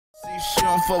She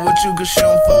don't fuck with you cause she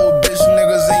don't fuck with bitch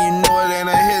niggas, and you know it ain't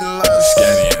a hidden love.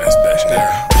 Scanny ass bitch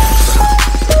there.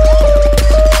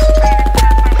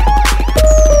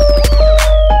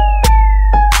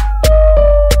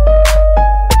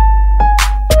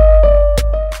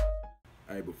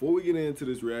 Alright, before we get into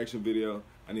this reaction video,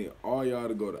 I need all y'all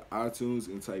to go to iTunes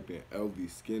and type in LV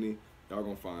Skinny. Y'all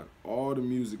gonna find all the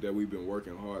music that we've been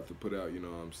working hard to put out, you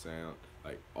know what I'm saying?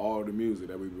 Like all the music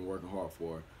that we've been working hard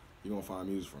for. You're gonna find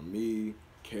music from me,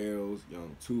 Kales,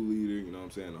 Young 2 Leader, you know what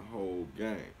I'm saying, the whole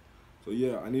gang. So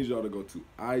yeah, I need y'all to go to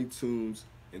iTunes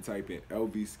and type in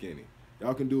LV Skinny.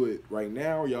 Y'all can do it right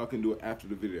now or y'all can do it after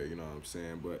the video, you know what I'm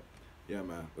saying? But yeah,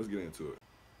 man, let's get into it.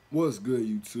 What's good,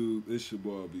 YouTube? It's your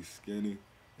boy LV Skinny.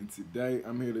 And today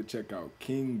I'm here to check out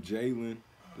King Jalen.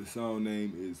 The song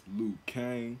name is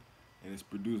Kang, and it's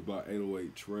produced by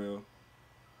 808 Trail.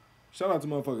 Shout out to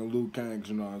motherfucking Kang,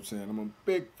 you know what I'm saying? I'm a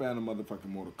big fan of motherfucking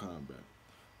Mortal Kombat.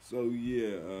 So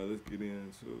yeah, let's get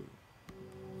into it.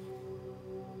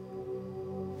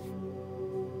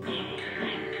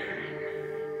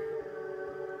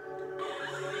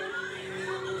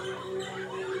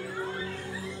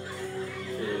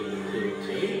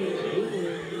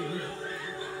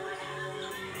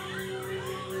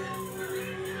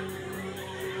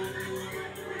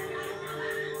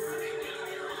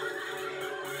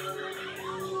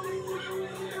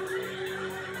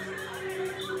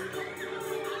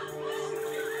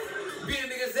 Beat a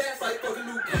nigga's ass like fucking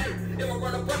Luke Kang. If I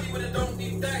run a bucket with a don't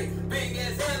need thing. Big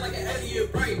ass head like an alien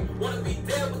brain. Wanna be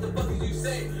dead, what the fuck is you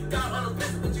say? Got on a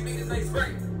pistol, but you niggas ain't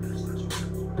spray.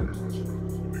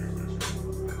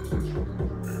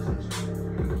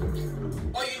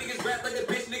 All you niggas rap like a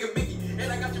bitch nigga Mickey.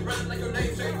 And I got you running like your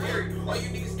name's Straight Perry. All you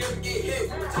niggas scared to get hit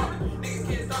when I'm talking. Niggas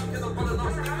can't stop me cause I'm running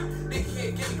on sticky. Niggas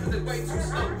can't get me cause they're way too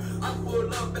slow. I'm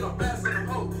full up and I'm blasting them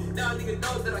hoe. Now a nigga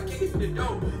knows that I can't get from the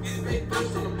dough. These big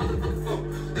bitches on the motherfucking phone.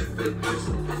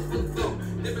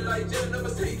 Living like Jalen, never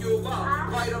take you a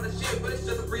while. Right on the shit, but it's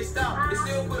just a freestyle. They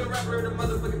still put a rapper in a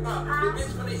motherfucking pop. The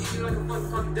bitch wanna eat you like a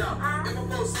motherfucking dog. If my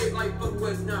phone sick like fuck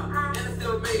West now. And I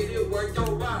still made it work,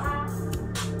 yo, wow.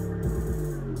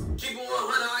 Keep it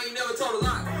 100, I ain't never told a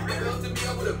lie. If it up to me,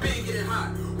 I would've been getting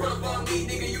hot. Run up on me,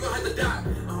 nigga, you gon' have to die.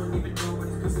 I don't even know what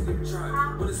these pussies even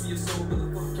try. Wanna see your soul,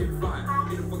 motherfucking fly.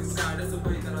 In the fucking sky, that's the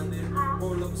way that I live.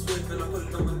 Roll up a swift and I put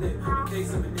it on my lip. In case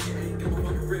I'm a nigga ain't give a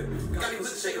fucking rip. Got me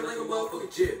pussy shaking like a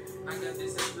motherfucking chip. I got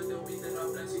this ass, but don't mean that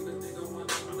I'm not you, cause nigga want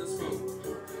to on the smoke.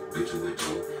 Bitch, you a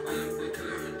joke. I am the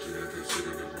killer and shit, I can't shit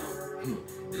in the know.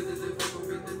 This is the fuck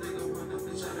with the nigga, one of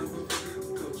the shot of a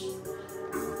fucking coach.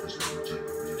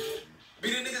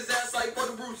 Beat a nigga's ass like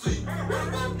fucking Bruce Lee. Run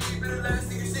up on me, be the last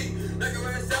thing you see. Knock your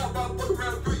ass out about fucking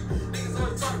round 3. Niggas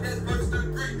always talk, that's first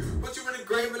degree. Put you in the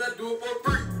grave and I do it for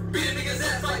free. Beat a nigga's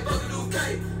ass like fucking Luke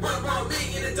Kang. Run up on me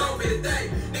and it don't mean a thing.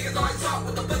 Niggas always talk,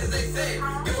 what the fuck is they saying?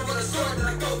 Give them a sword, then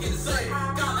I go get the same.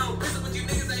 Got on pistol, but you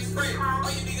niggas ain't spraying.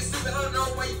 All you niggas stupid, I don't know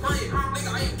why you playing.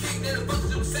 Nigga, I ain't kicked in the fuck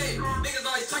is you saying. Niggas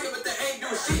always talking, but they ain't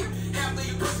doing shit. Half of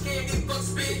you pussy can't even fuck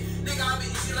spit. Nigga, I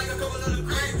been eating like a couple little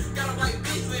grits. Got a white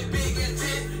bitch with big ass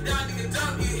tits. Now a nigga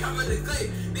dumb, you have a click.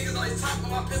 Niggas always talk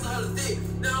about my pistol, how to thick.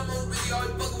 Now I'm over video,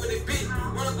 always fucking with a bitch.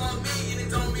 Run up on me and it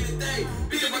don't mean a thing.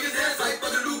 Beat a nigga's ass like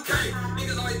fucking Luke Kang.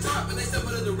 Niggas always talk, but they step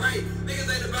under the rain. Niggas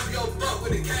ain't about to go fuck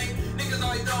with the Kang. Niggas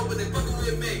always know, but they fucking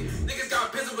with me. Niggas got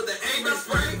a pistol, but they ain't gonna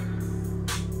spray.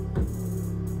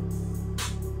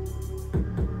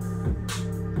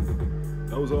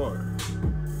 That was hard.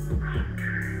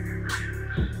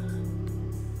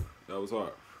 That was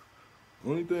hard.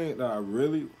 Only thing that I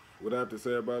really would have to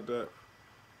say about that,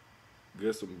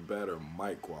 get some better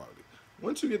mic quality.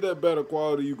 Once you get that better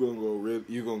quality, you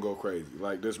gonna go crazy.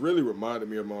 Like this really reminded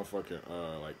me of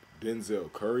motherfucking like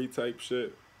Denzel Curry type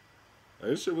shit. Like,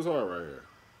 this shit was hard right here.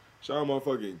 Shout out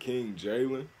motherfucking King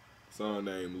Jalen, song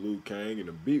named Kang, and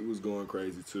the beat was going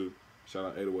crazy too. Shout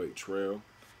out 808 Trail.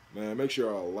 Man, make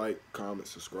sure y'all like, comment,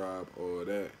 subscribe, all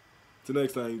that. Till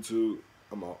next time, YouTube,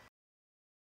 I'm out.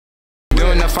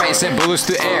 Doing the fight, send bullets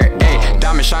through air. Ayy,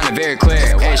 diamond shining very clear.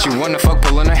 Ayy, she wanna fuck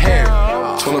pulling her hair.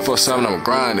 24/7, I'm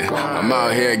grinding. I'm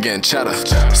out here getting cheddar.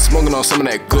 Smoking on some of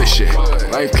that good shit.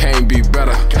 Life can't be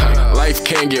better. Life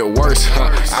can't get worse.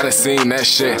 I done seen that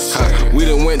shit. We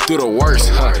done went through the worst.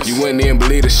 You wouldn't even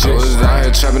believe the shit. Was out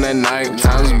here trapping at night.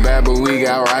 Times bad, but we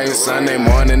got right. Sunday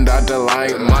morning, Dr.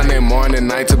 Light. Monday morning,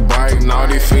 night to bright. And all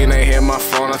these fiends ain't hit my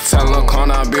phone. I tell them, come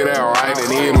I'll be there right.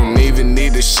 And he don't even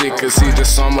need the shit, cause he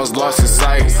just almost lost his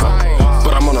sight.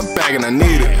 But I'm on a bag and I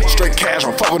need it. Straight cash,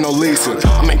 I'm fucking no leasing.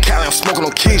 I'm in Cali, I'm smoking no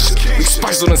on Keisha. Big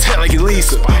spice on his head like he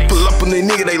Lisa. Pull up on they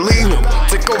nigga, they leave him.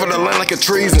 Take over the land like a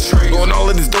treason. Going all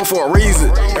of this dough for a reason.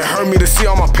 It hurt me to see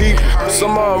all my people.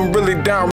 Some of them really down.